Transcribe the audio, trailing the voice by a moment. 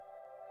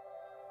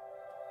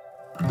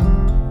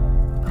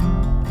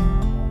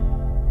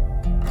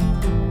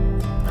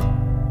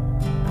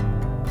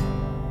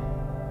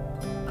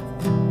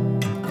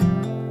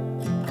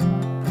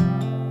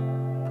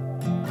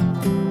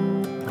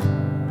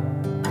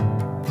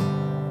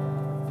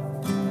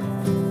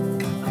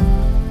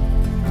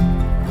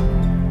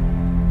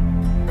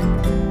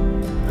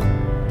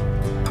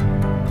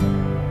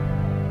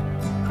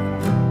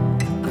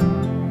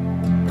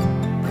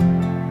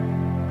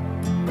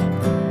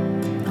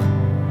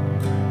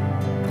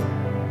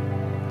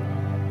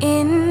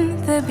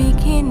the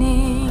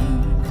beginning,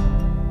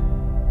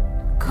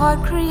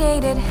 God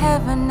created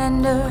heaven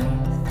and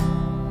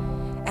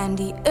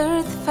the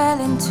earth fell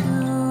into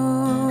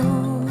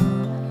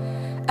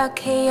a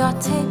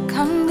chaotic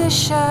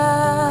condition.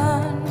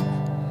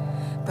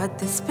 But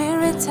the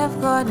Spirit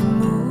of God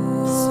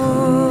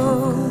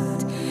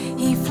moved.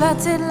 He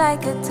fluttered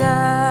like a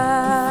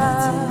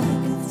dove,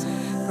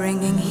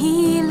 bringing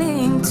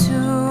healing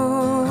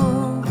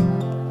to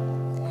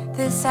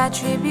this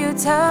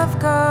attribute of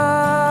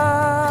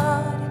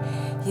God.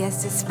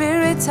 Yes, the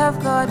Spirit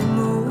of God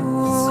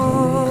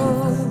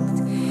moved.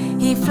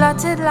 He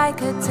fluttered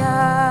like a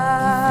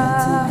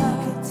dove,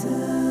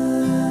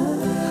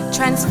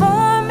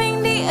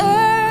 transforming the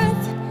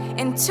earth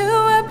into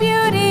a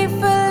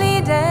beautiful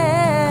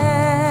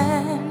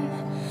Eden,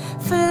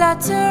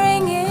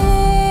 fluttering in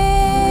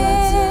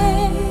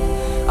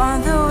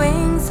on the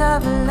wings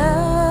of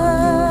love.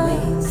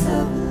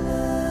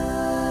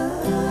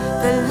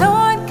 The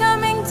Lord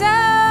coming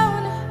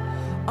down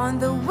on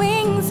the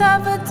wings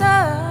of a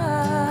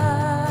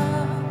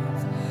dove,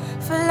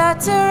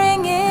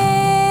 fluttering in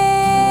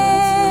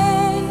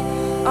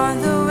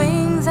on the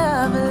wings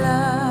of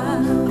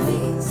love.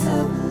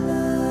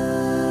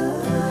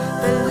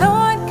 The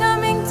Lord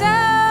coming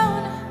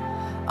down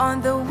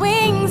on the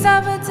wings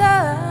of a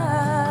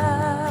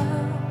dove.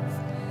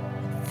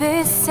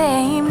 This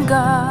same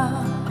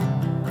God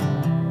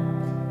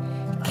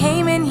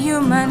came in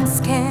human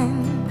skin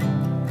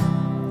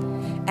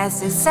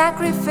as a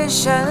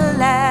sacrificial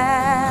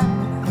lamb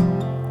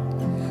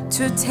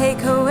to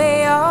take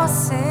away our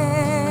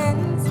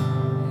sins.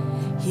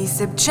 He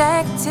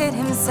subjected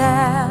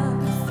himself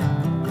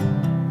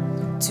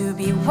to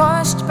be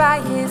washed by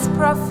his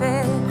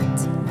prophet.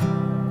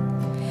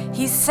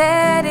 He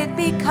said it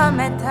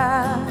becometh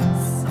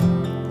us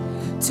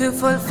to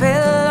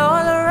fulfill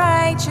all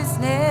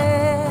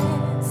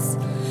righteousness.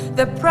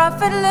 The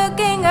prophet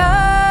looking up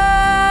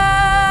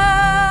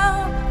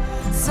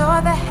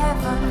saw the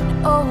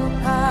heaven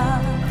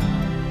open,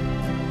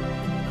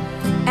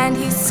 and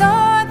he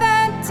saw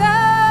that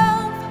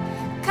dove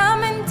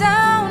coming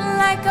down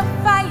like a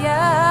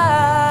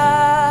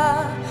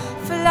fire,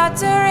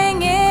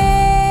 fluttering in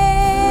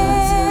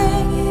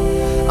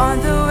on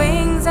the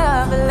wings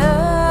of love.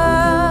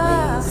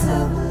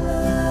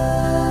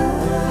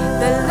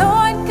 The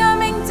Lord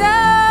coming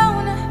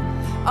down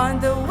on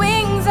the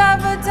wings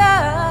of a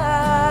dove,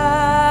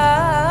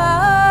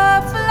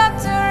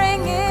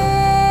 fluttering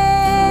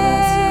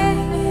in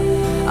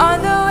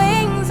on the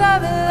wings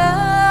of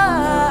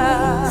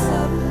love.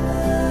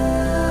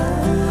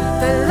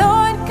 The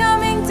Lord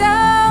coming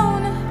down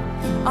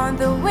on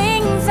the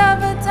wings of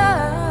a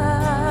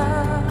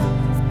dove.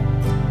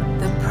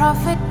 The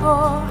prophet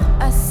bore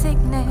a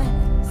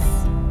sickness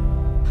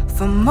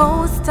for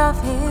most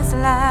of his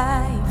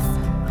life.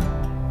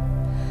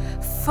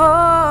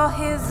 For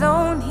his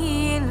own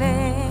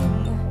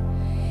healing,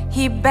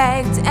 he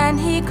begged and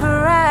he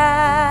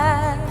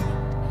cried.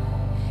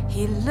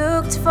 He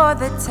looked for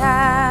the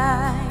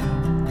time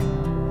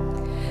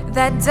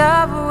that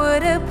dove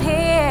would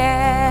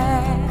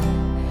appear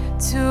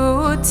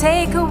to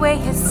take away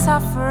his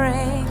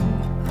suffering,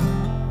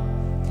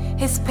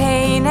 his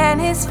pain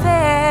and his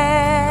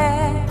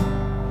fear.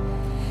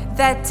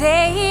 That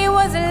day he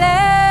was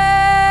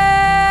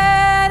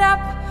led up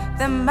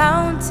the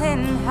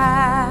mountain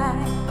high,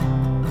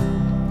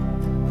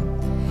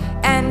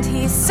 and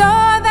he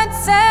saw that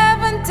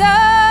seventh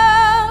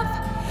dove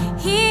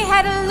he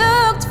had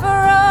looked for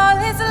all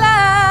his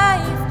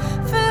life,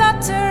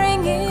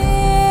 fluttering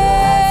in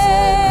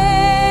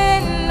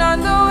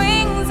on the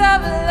wings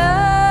of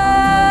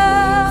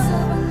love.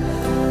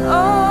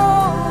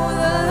 Oh,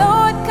 the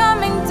Lord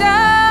coming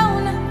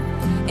down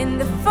in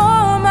the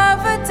form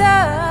of a dove,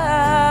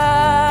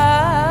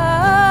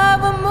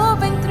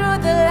 moving through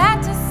the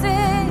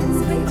lattices.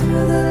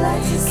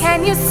 Can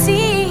you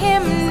see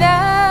him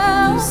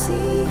now?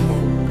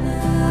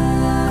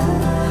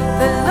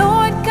 The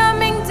Lord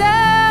coming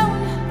down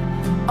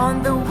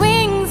on the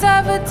wings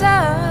of a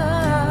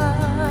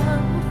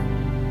dove.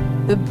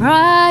 The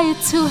bride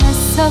too has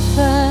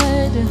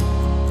suffered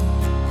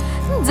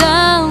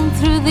down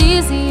through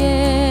these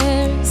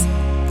years,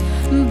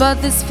 but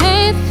this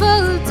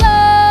faithful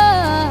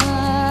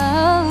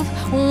dove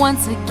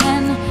once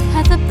again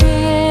hath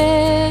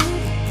appeared.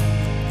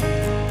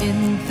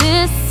 In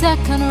this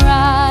second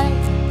ride,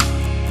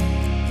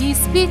 he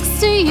speaks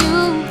to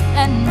you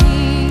and me.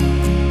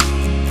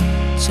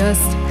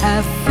 Just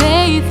have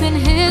faith in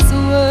his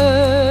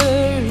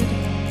word,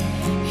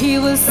 he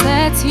will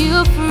set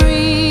you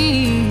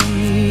free.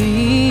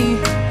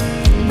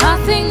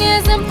 Nothing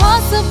is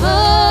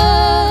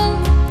impossible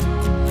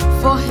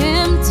for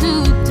him to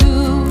do.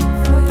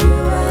 For you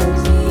and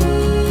me.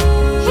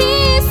 He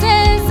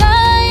says, I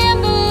am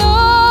the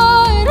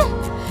Lord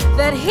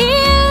that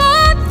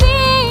healeth thee.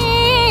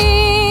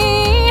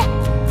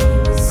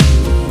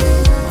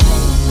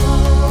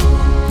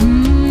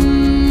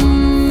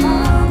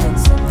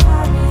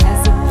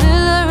 As a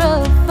pillar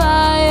of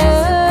fire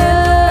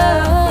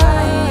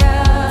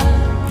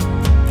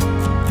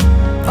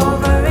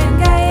over in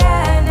Galilee.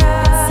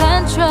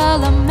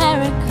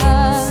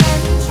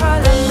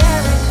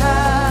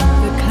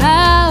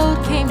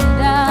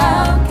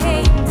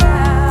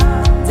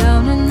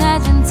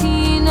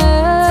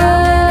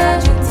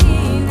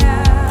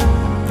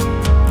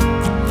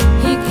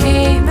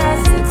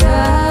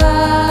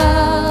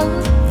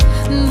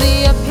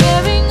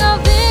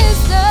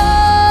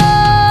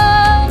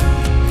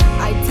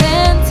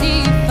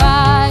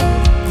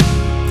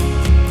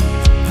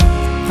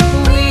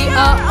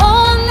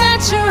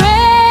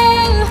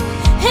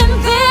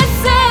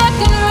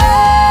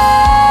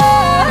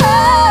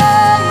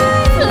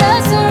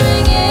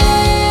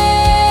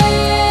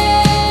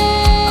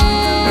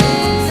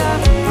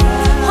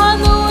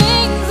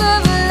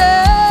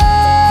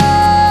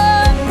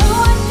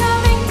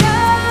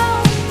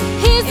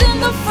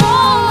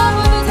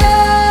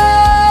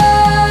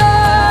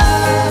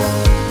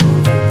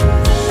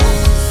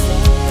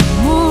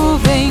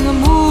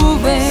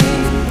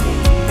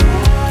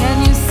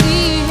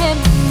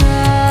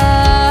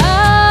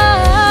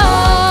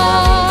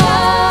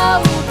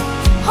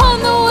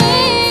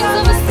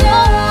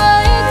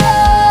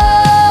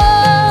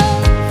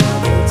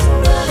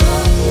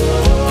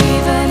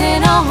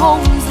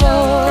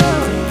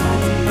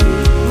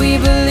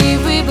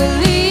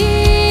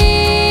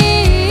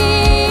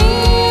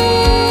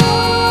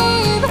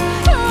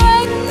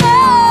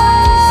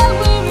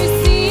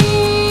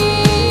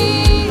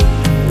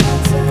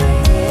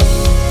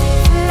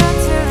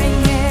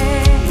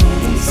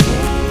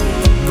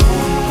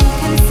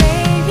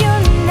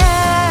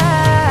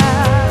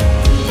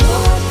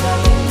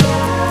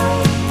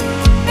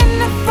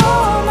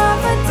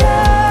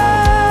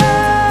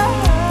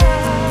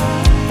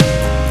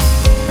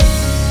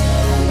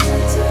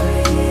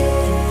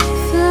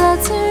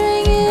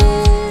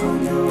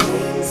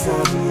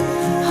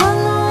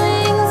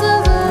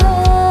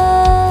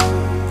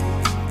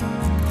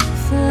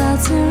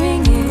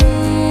 fluttering in,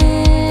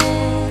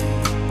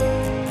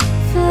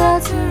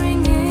 fluttering.